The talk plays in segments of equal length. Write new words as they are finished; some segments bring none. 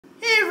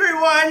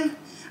everyone,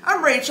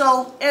 I'm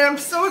Rachel and I'm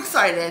so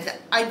excited.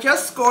 I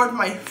just scored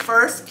my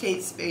first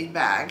Kate Spade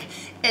bag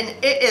and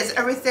it is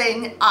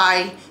everything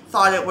I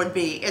thought it would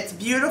be. It's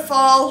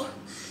beautiful.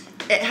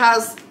 It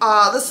has,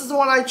 this is the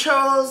one I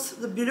chose,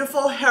 the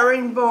beautiful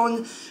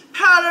herringbone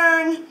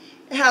pattern.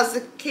 It has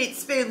the Kate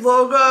Spade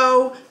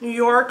logo, New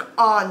York,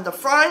 on the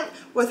front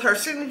with her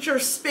signature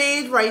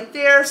spade right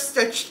there,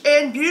 stitched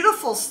in.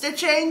 Beautiful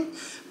stitching.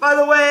 By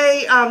the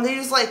way, they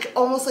use like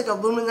almost like a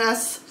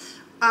luminous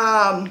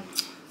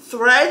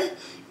thread.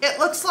 It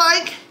looks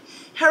like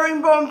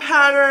herringbone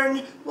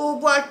pattern, little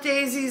black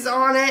daisies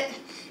on it,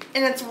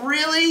 and it's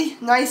really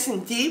nice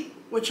and deep,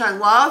 which I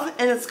love.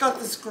 And it's got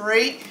this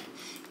great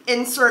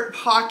insert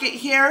pocket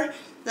here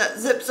that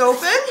zips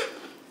open.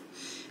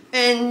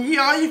 And you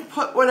know, you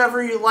put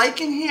whatever you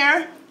like in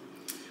here.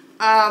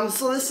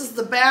 So this is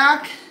the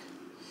back.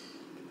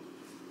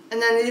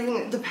 And then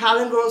even the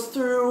pattern goes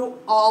through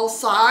all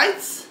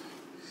sides.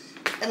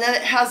 And then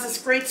it has this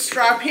great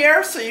strap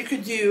here, so you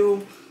could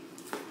do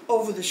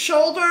over the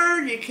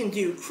shoulder, you can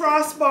do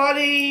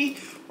crossbody,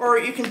 or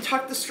you can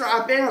tuck the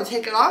strap in or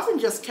take it off and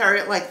just carry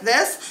it like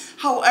this,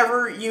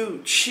 however you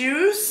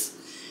choose.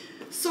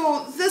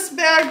 So this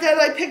bag that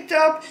I picked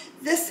up,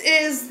 this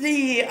is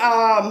the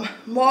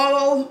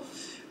model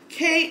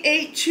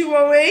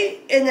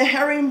K8208 in the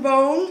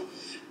herringbone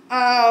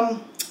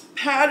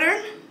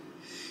pattern.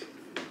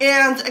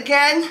 And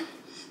again,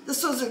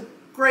 this was a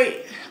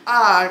great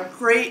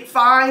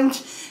find.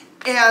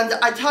 And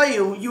I tell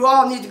you, you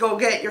all need to go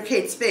get your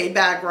Kate Spade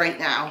bag right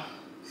now.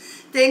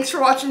 Thanks for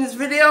watching this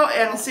video,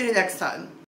 and I'll see you next time.